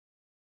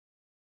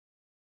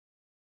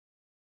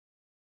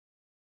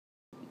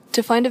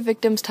To find a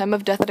victim's time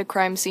of death at a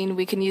crime scene,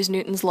 we can use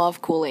Newton's law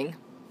of cooling.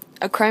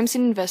 A crime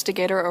scene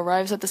investigator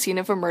arrives at the scene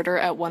of a murder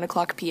at 1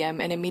 o'clock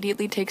p.m. and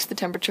immediately takes the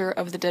temperature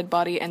of the dead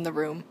body and the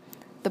room.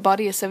 The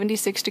body is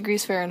 76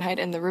 degrees Fahrenheit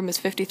and the room is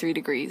 53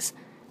 degrees.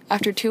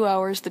 After 2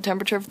 hours, the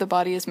temperature of the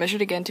body is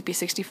measured again to be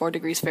 64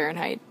 degrees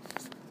Fahrenheit.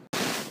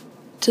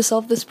 To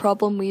solve this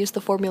problem, we use the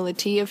formula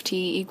T of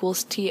T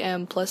equals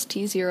Tm plus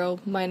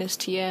T0 minus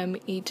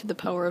Tm e to the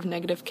power of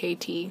negative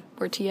Kt,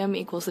 where Tm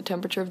equals the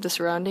temperature of the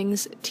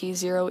surroundings,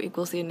 T0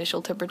 equals the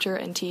initial temperature,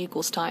 and T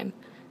equals time.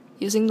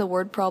 Using the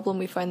word problem,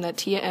 we find that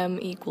Tm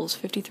equals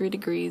 53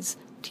 degrees,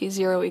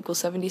 T0 equals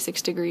 76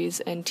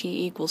 degrees, and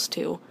T equals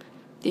 2.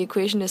 The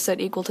equation is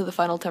set equal to the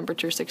final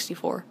temperature,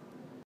 64.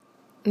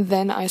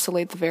 Then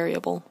isolate the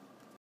variable.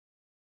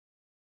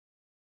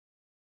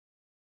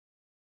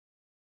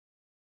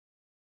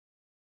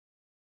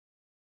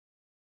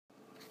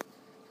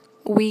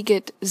 We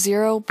get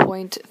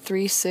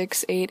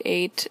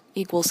 0.3688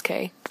 equals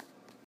K.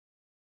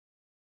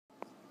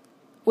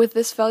 With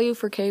this value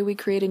for K, we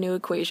create a new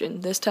equation,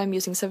 this time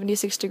using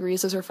 76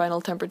 degrees as our final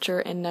temperature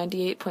and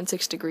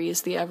 98.6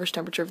 degrees, the average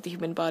temperature of the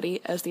human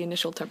body, as the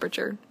initial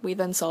temperature. We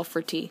then solve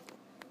for T.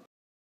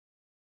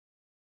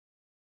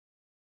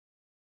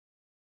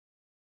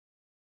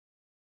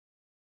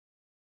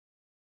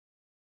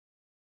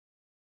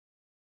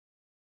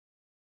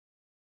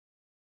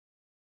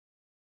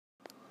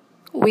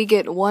 We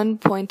get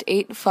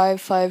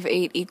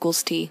 1.8558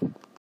 equals T.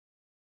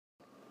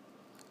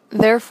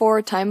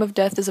 Therefore, time of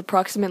death is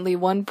approximately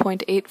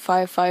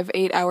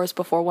 1.8558 hours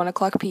before 1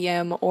 o'clock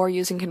p.m., or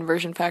using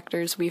conversion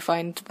factors, we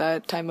find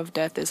that time of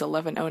death is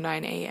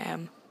 11:09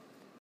 a.m.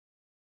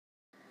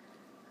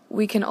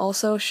 We can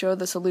also show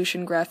the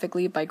solution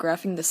graphically by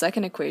graphing the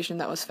second equation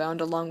that was found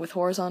along with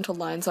horizontal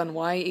lines on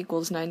y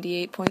equals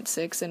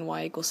 98.6 and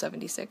y equals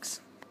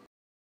 76.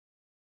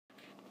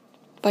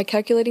 By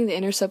calculating the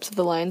intercepts of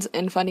the lines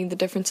and finding the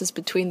differences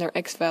between their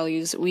x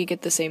values, we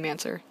get the same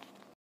answer.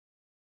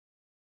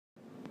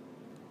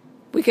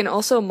 We can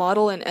also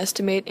model and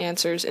estimate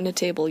answers in a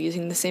table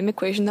using the same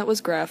equation that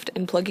was graphed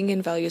and plugging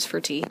in values for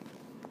t.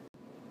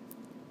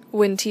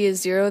 When t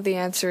is 0, the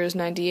answer is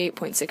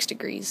 98.6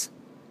 degrees.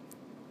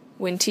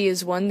 When t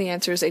is 1, the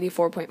answer is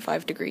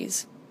 84.5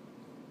 degrees.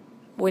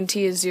 When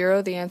t is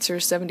 0, the answer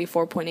is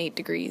 74.8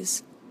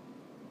 degrees.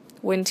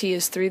 When t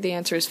is 3, the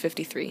answer is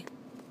 53.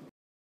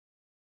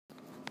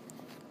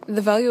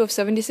 The value of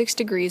 76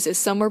 degrees is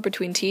somewhere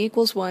between t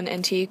equals 1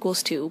 and t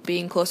equals 2,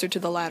 being closer to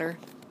the latter.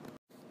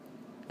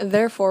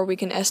 Therefore, we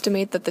can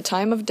estimate that the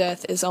time of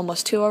death is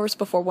almost 2 hours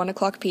before 1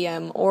 o'clock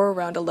p.m. or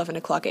around 11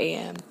 o'clock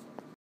a.m.